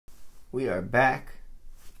We are back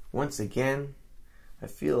once again. I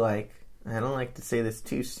feel like, I don't like to say this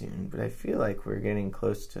too soon, but I feel like we're getting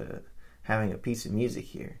close to having a piece of music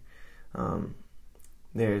here.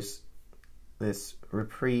 There's this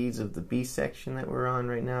reprise of the B section that we're on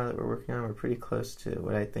right now that we're working on. We're pretty close to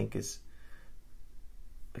what I think is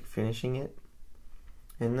like finishing it.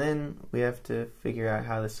 And then we have to figure out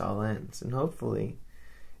how this all ends. And hopefully,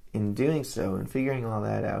 in doing so and figuring all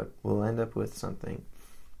that out, we'll end up with something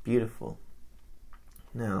beautiful.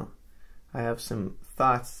 Now, I have some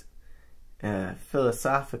thoughts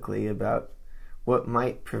philosophically about what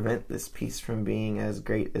might prevent this piece from being as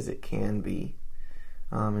great as it can be.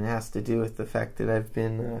 It has to do with the fact that I've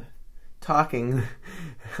been talking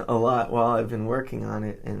a lot while I've been working on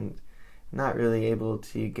it and not really able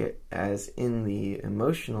to get as in the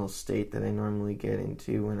emotional state that I normally get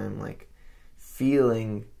into when I'm like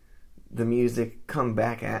feeling the music come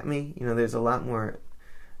back at me. You know, there's a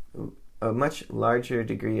much larger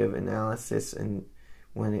degree of analysis and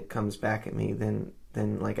when it comes back at me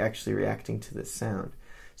than like actually reacting to the sound.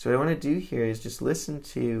 So what I want to do here is just listen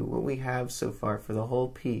to what we have so far for the whole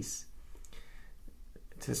piece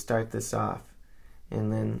to start this off,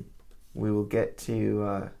 and then we will get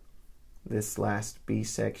to this last B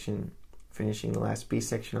section, finishing the last B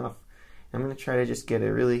section off. I'm going to try to just get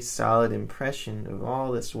a really solid impression of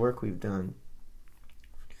all this work we've done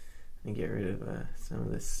and get rid of some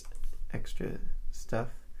of this extra stuff.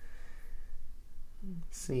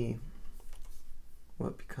 Let's see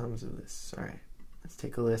what becomes of this. Alright, let's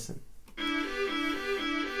take a listen.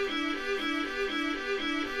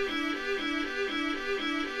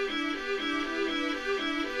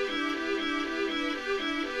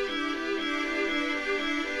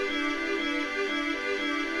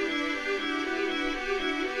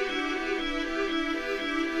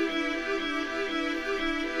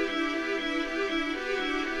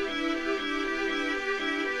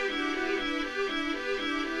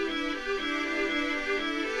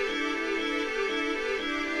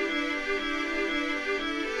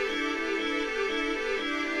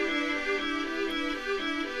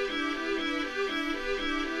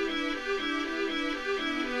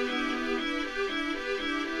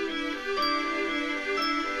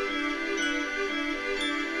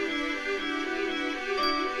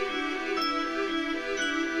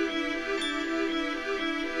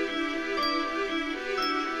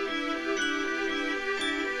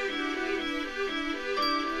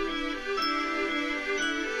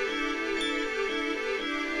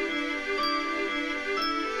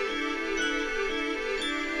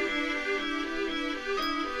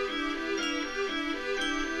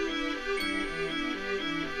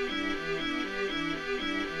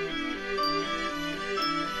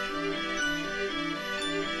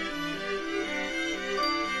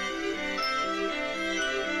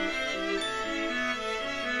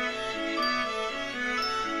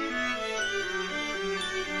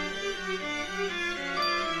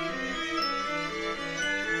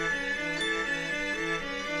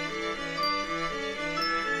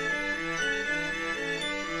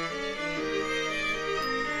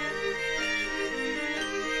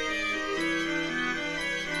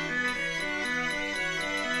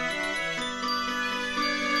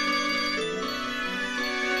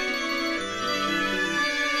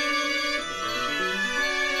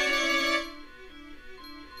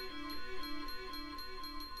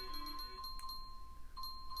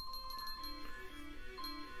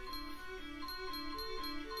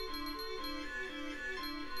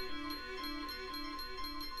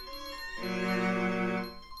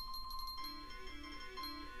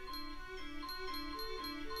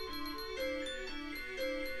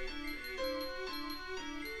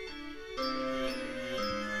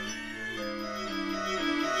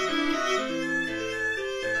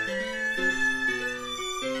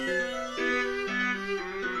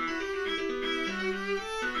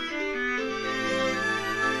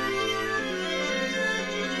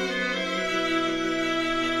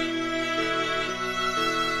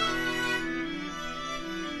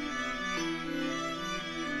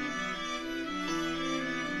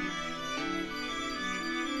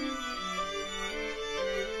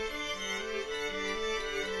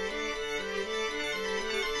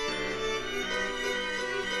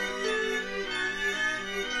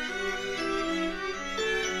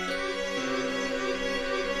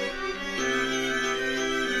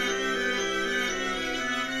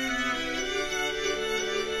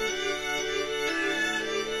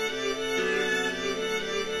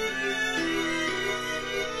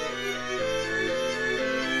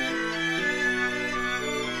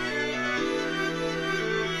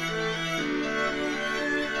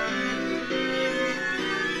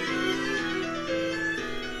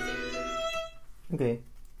 Okay.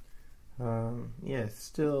 Yeah,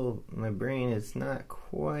 still, my brain is not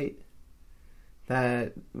quite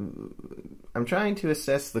that. I'm trying to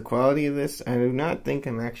assess the quality of this. I do not think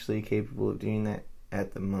I'm actually capable of doing that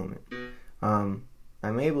at the moment. I'm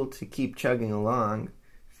able to keep chugging along,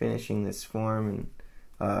 finishing this form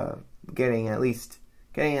and getting at least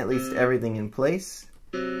everything in place.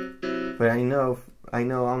 But I know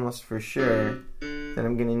almost for sure that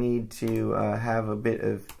I'm gonna need to have a bit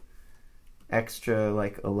of extra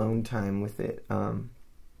like alone time with it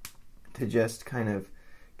to just kind of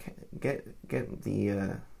get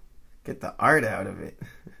the art out of it.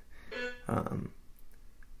 Oh,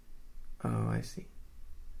 I see.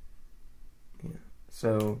 Yeah.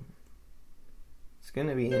 So it's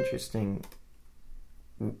gonna be interesting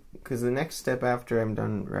because the next step after I'm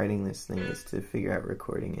done writing this thing is to figure out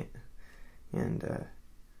recording it, and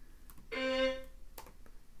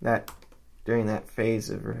that during that phase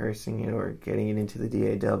of rehearsing it or getting it into the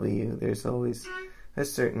DAW, there's always a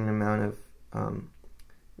certain amount of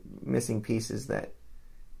missing pieces that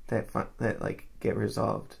like get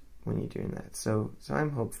resolved when you're doing that. So I'm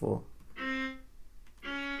hopeful.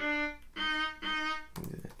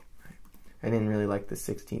 I didn't really like the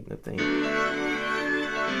 16th note thing.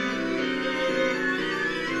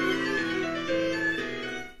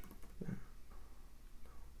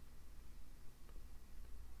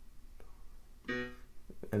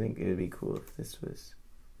 I think it would be cool if this was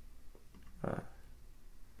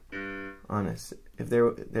honest. If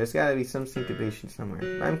there's got to be some syncopation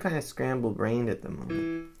somewhere. I'm kind of scramble-brained at the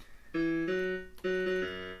moment.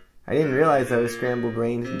 I didn't realize I was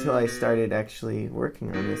scramble-brained until I started actually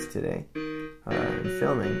working on this today and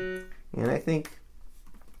filming. And I think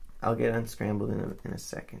I'll get unscrambled in a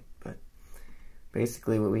second. But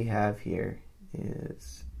basically, what we have here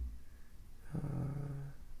is.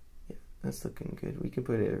 That's looking good. We can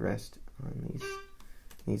put a rest on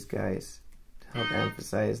these guys to help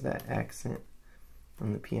emphasize that accent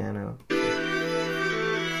on the piano.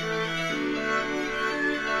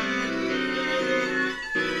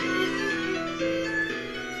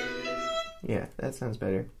 Yeah, that sounds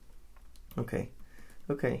better. Okay.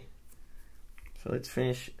 So let's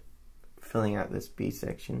finish filling out this B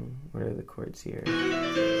section. What are the chords here?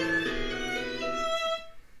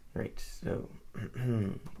 Right, so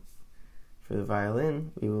for the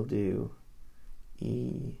violin, we will do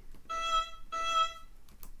E,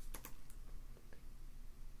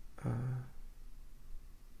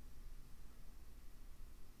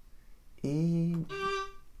 E,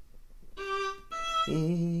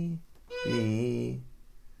 E, B,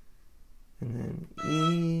 and then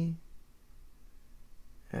E,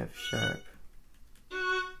 F sharp,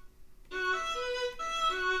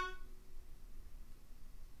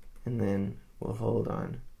 and then we'll hold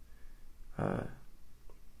on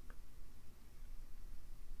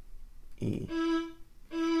E.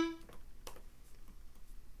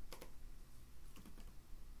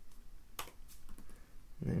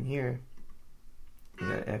 And then here we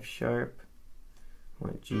got F sharp, I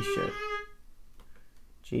want G sharp,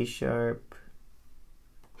 G sharp,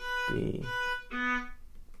 B,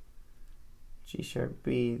 G sharp,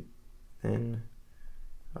 B, then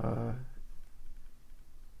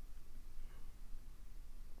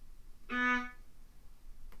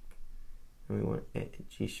we want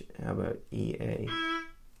G. How about E A?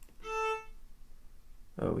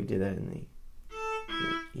 Oh, we did that in the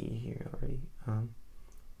E here already.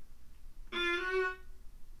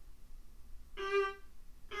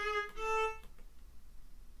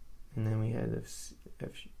 And then we had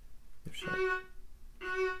F sharp,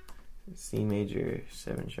 C major,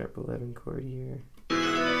 7 sharp 11 chord here,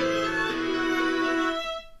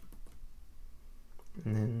 and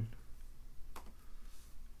then.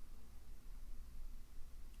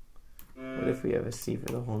 What if we have a C for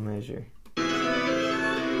the whole measure?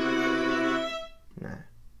 Nah.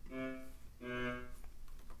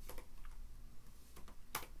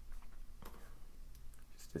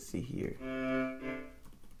 Just a C here.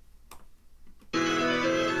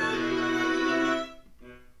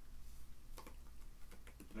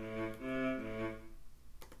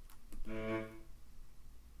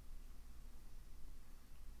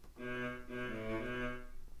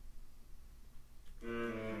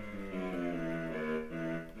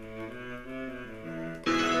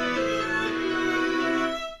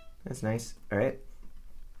 That's nice. Alright.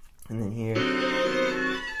 And then here, do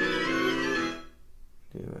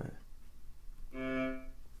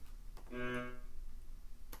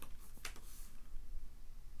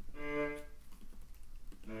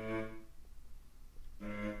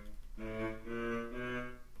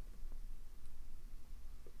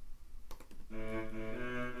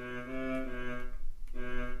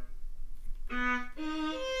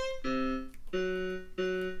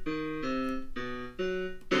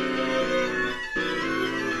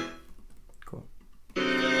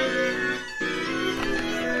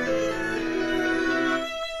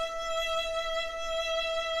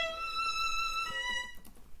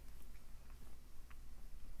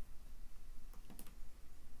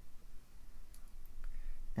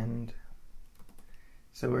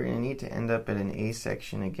So we're going to need to end up at an A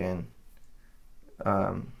section again. So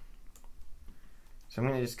I'm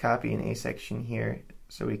going to just copy an A section here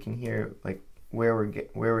so we can hear like where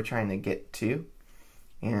we're trying to get to.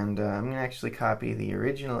 And I'm going to actually copy the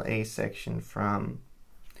original A section from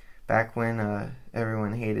back when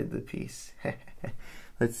everyone hated the piece.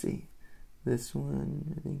 Let's see. This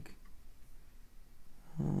one, I think.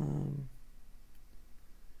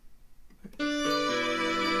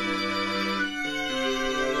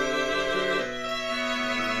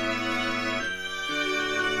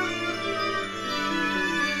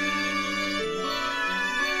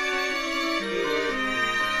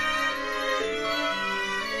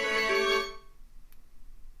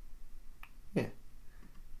 Yeah,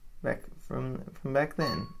 back from back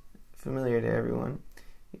then, familiar to everyone.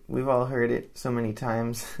 We've all heard it so many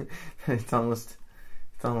times that it's almost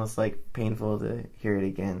like painful to hear it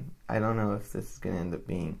again. I don't know if this is going to end up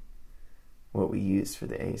being what we use for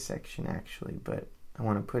the A section actually, but I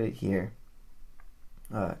want to put it here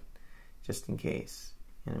just in case.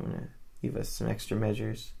 And I'm going to leave us some extra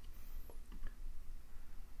measures.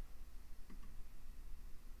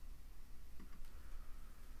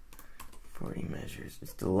 "40 measures,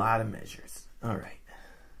 just a lot of measures." All right.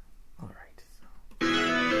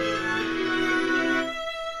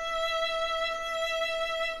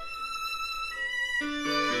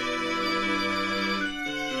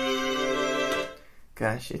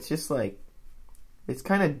 Gosh, it's just like, it's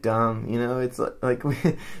kind of dumb, you know. It's like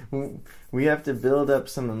we have to build up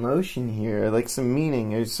some emotion here, like some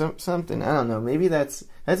meaning or something. I don't know. Maybe that's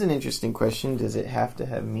an interesting question. Does it have to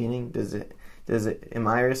have meaning? Does it? Am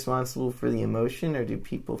I responsible for the emotion, or do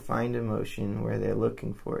people find emotion where they're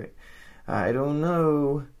looking for it? I don't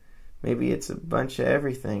know. Maybe it's a bunch of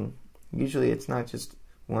everything. Usually, it's not just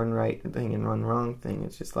one right thing and one wrong thing.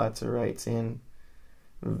 It's just lots of rights and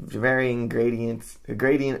varying gradients, a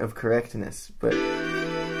gradient of correctness, but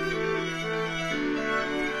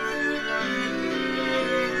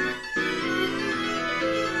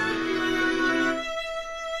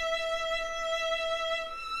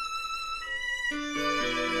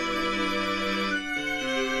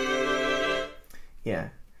yeah,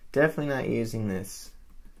 definitely not using this.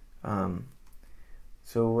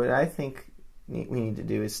 So what I think we need to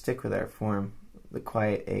do is stick with our form, the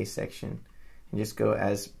quiet A section, and just go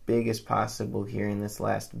as big as possible here in this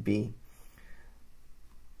last B.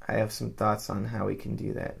 I have some thoughts on how we can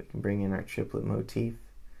do that. We can bring in our triplet motif.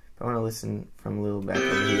 But I want to listen from a little back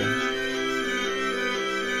over here.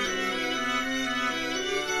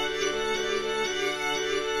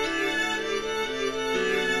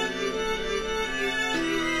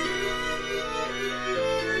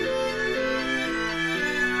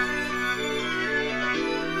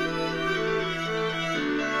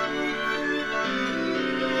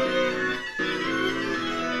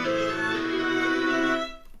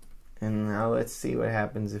 Let's see what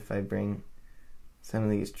happens if I bring some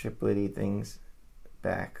of these triplet-y things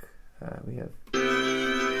back. We have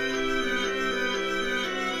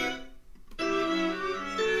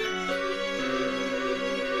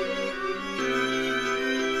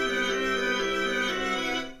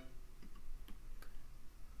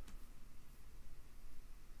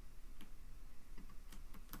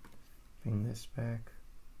bring this back.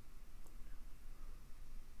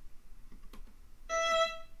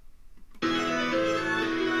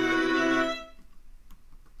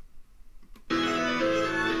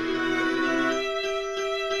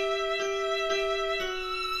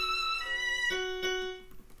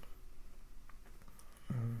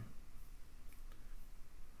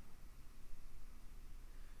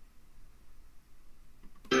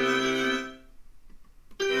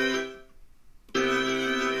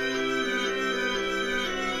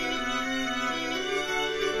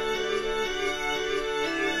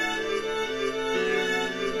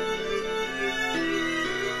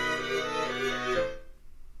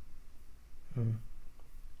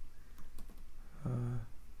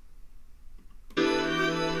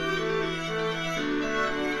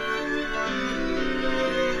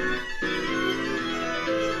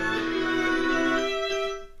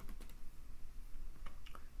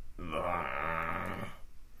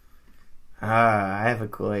 I have a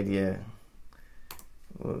cool idea.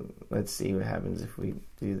 Well, let's see what happens if we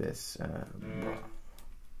do this.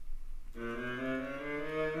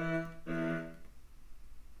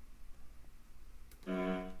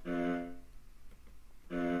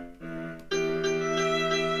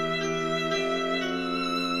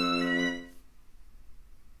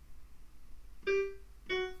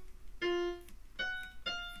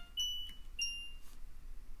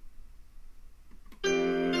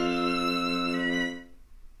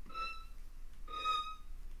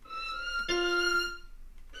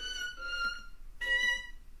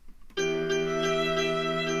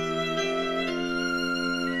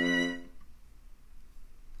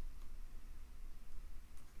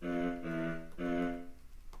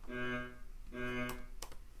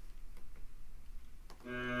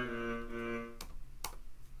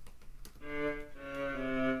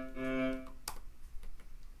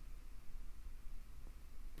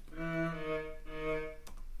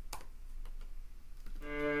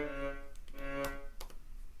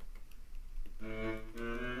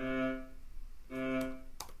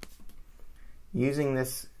 using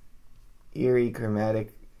this eerie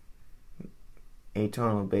chromatic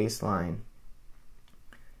atonal bass line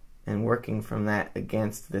and working from that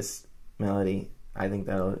against this melody, I think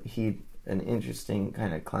that'll heed an interesting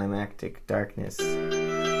kind of climactic darkness.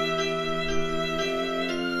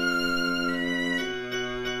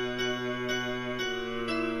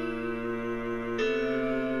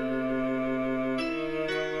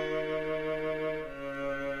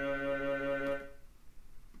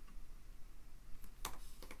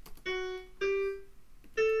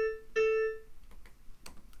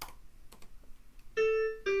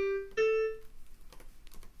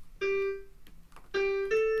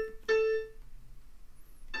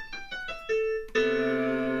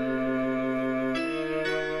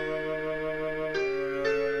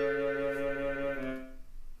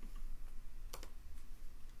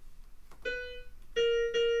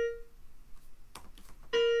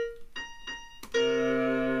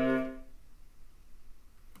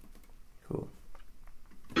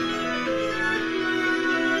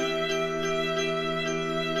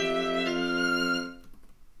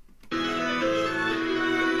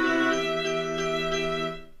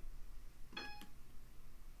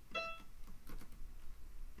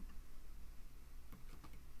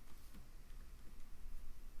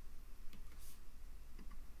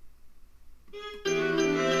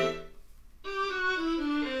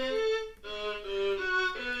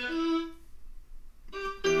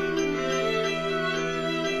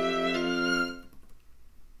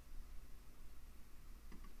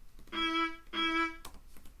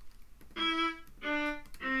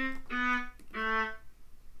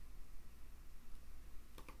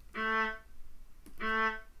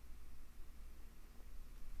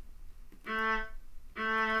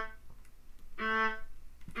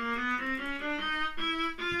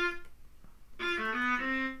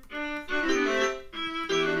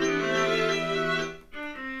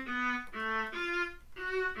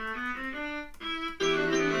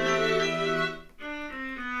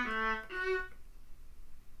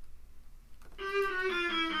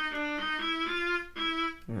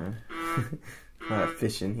 A lot of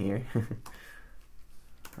fish in here.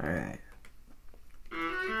 Alright.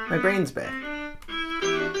 My brain's back.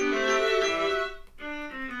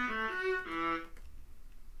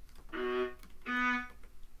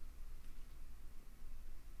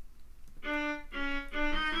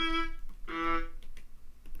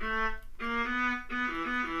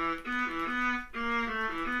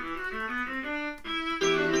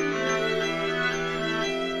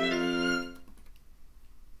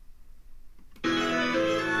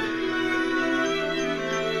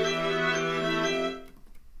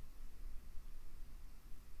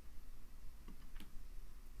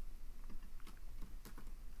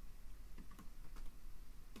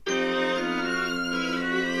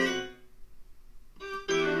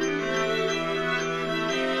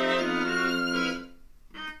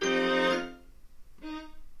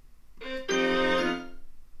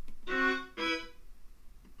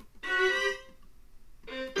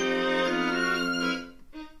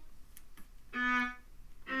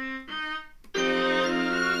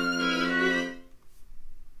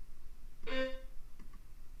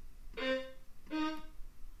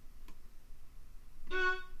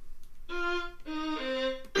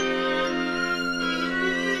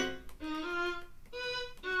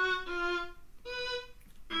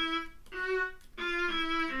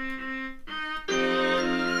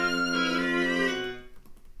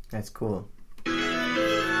 That's cool.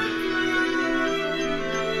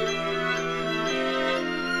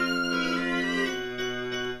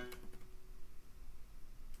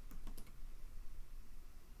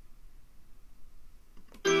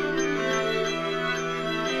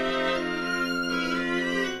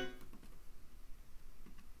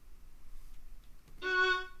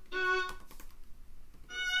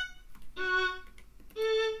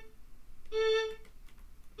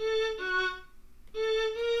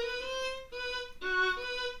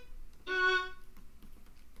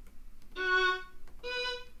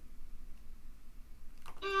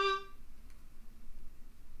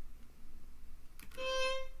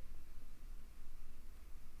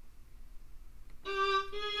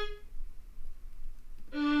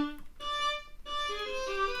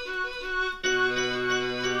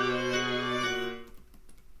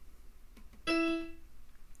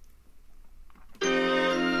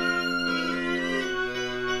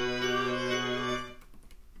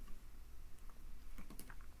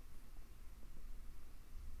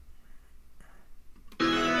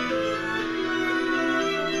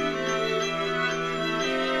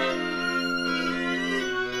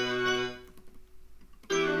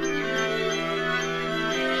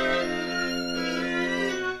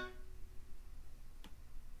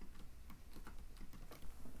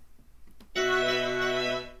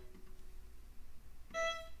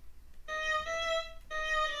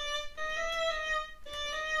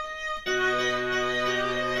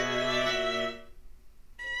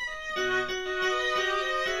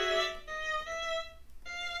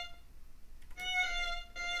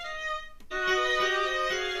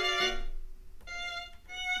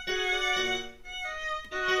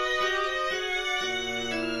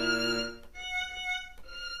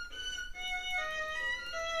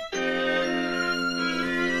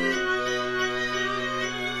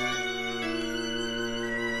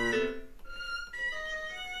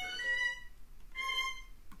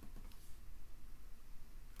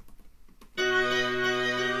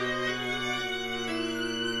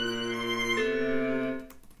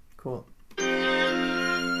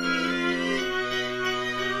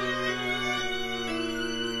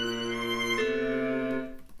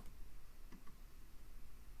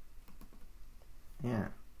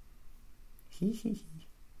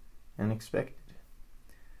 Unexpected.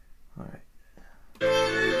 All right.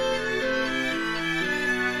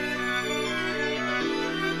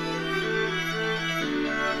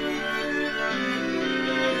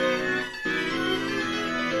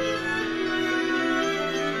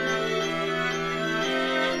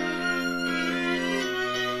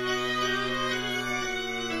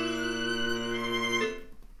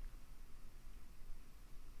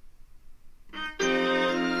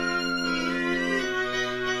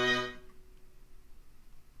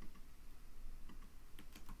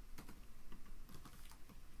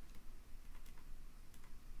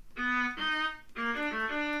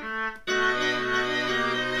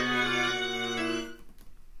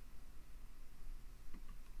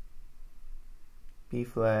 B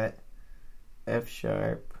flat, F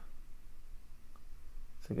sharp.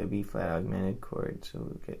 It's like a B flat augmented chord, so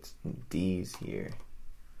we'll get some D's here.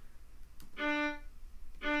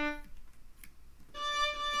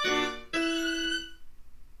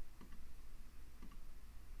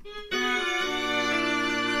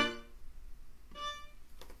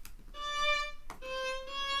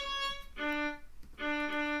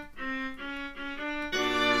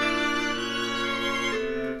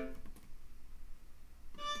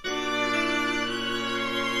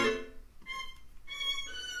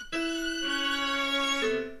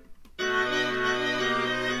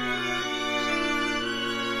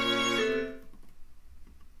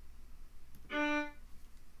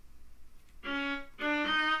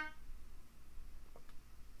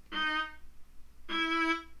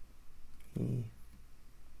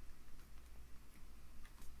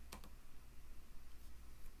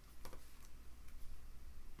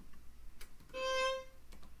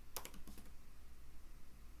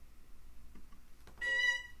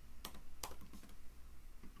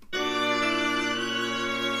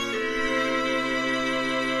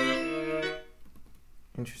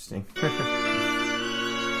 Interesting.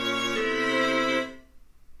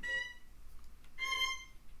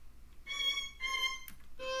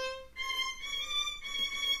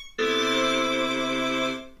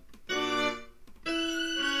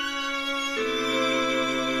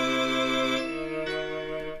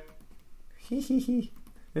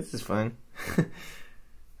 This is fun.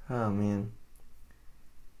 Oh man.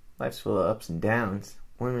 Life's full of ups and downs.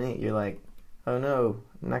 1 minute you're like, oh no,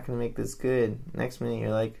 I'm not going to make this good. Next minute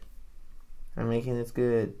you're like, I'm making this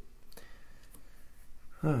good.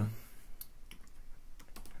 I'm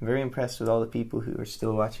very impressed with all the people who are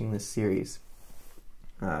still watching this series.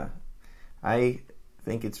 I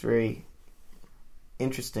think it's very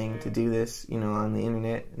interesting to do this, on the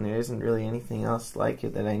internet, and there isn't really anything else like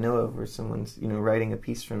it that I know of where someone's, writing a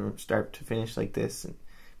piece from start to finish like this and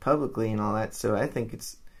publicly and all that. So I think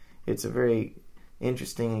it's a very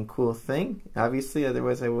interesting and cool thing. Obviously,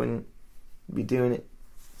 otherwise I wouldn't be doing it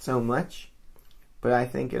so much. But I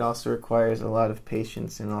think it also requires a lot of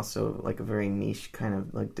patience and also like a very niche kind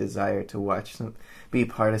of like desire to be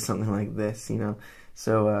part of something like this,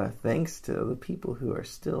 So thanks to the people who are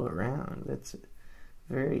still around. It's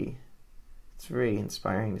very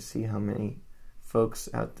inspiring to see how many folks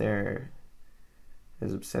out there are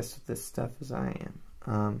as obsessed with this stuff as I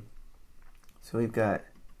am. So we've got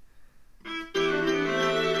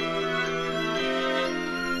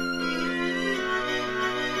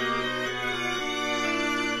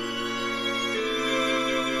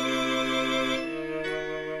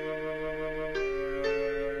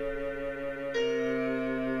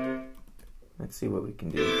let's see what we can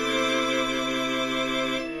do.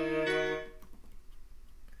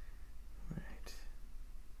 All right.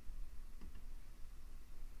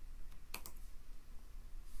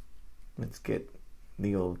 Let's get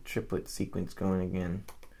the old triplet sequence going again.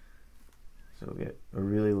 So we'll get a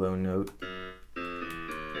really low note.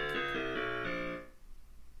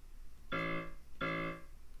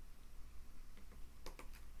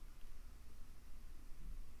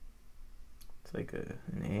 It's like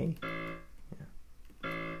an A.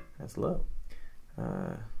 Yeah, that's low.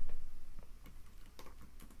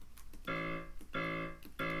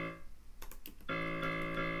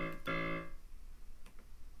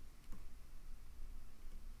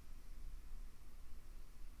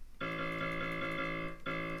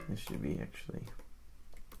 This should be actually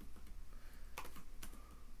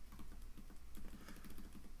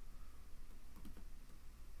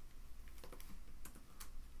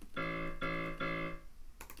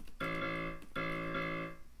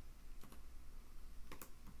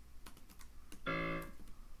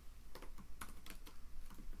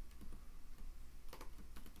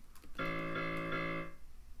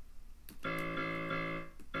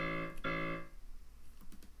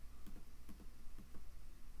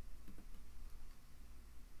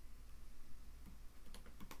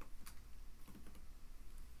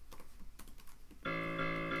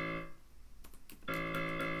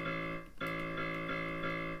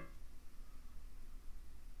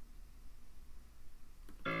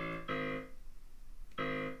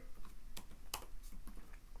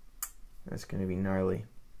That's going to be gnarly.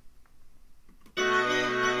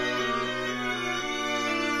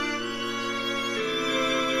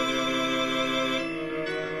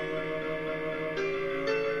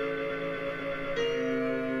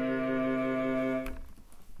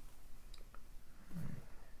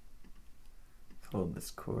 Hold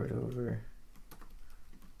this chord over.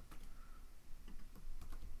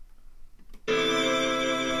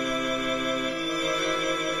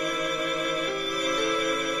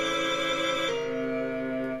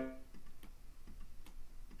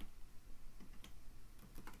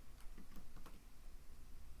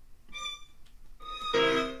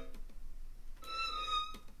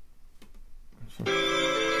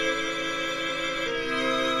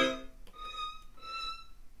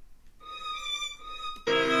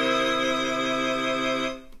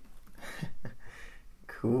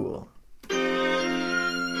 Cool.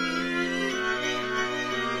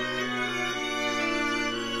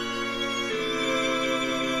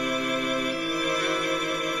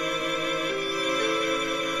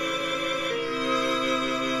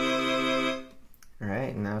 All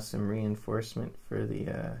right, now some reinforcement for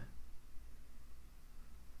the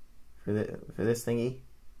for this thingy.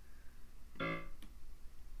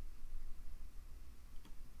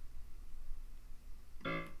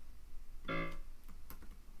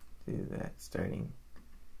 Do that starting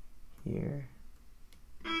here.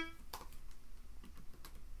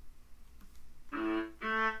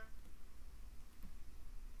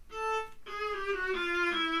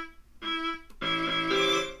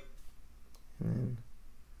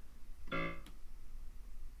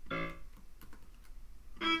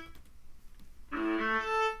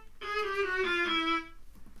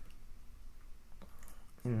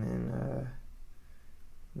 And then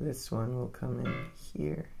this one will come in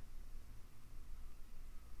here.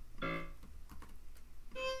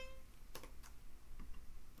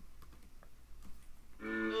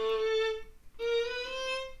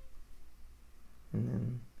 And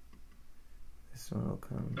then this one will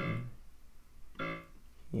come in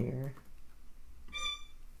here.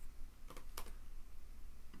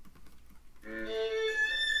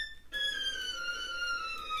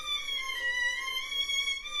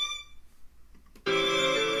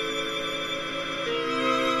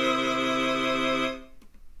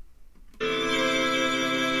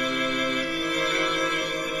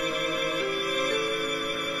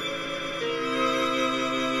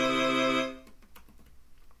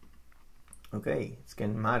 Okay, it's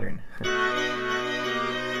getting modern.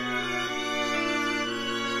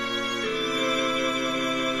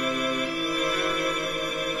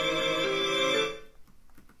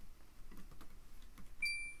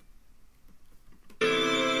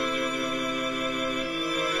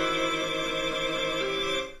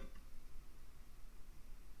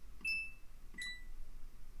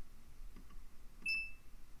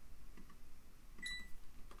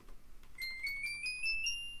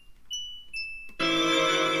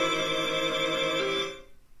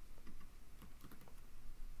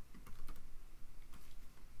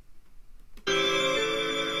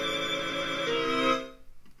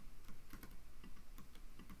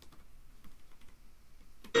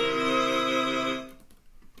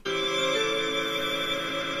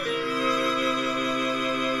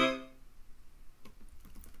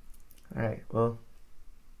 Alright, well,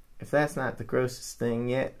 if that's not the grossest thing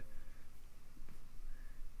yet,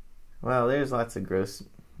 well, there's lots of gross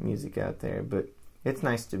music out there, but it's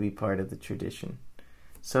nice to be part of the tradition.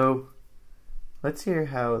 So, let's hear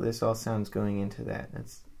how this all sounds going into that.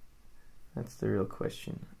 That's the real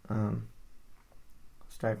question. I'll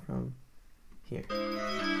start from here.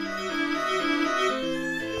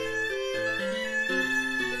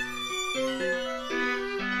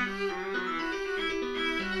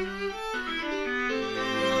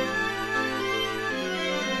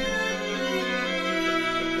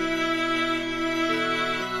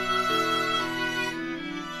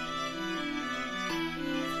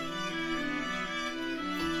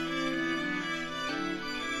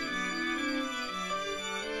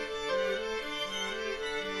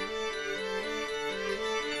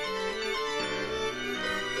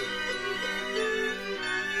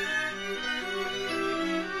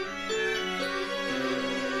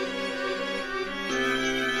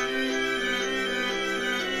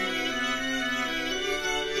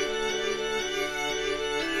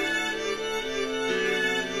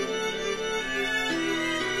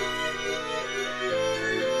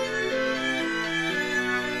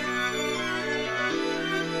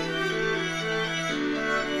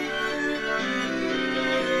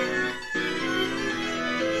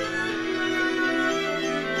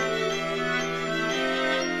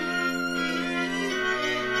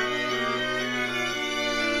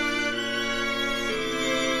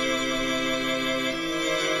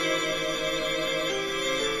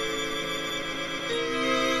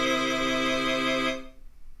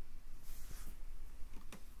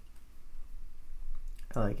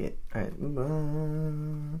 I like it. All right.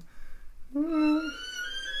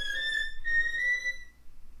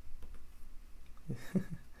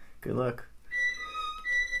 Good luck.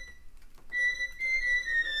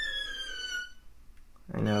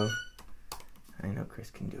 I know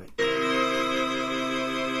Chris can do it.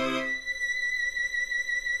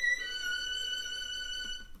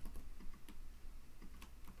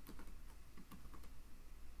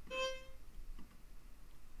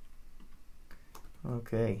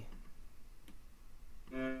 Okay.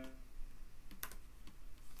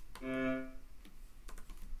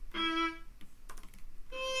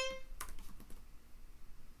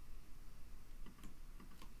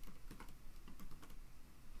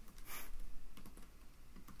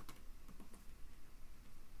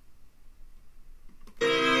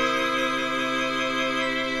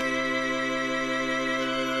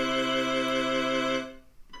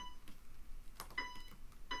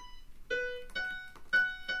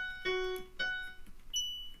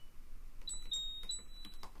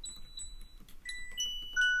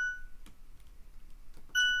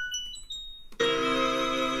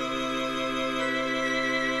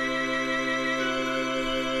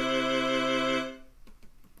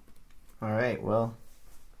 Alright, well,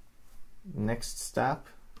 next stop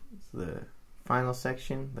is the final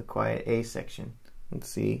section, the quiet A section. Let's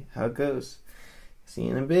see how it goes. See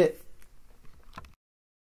you in a bit.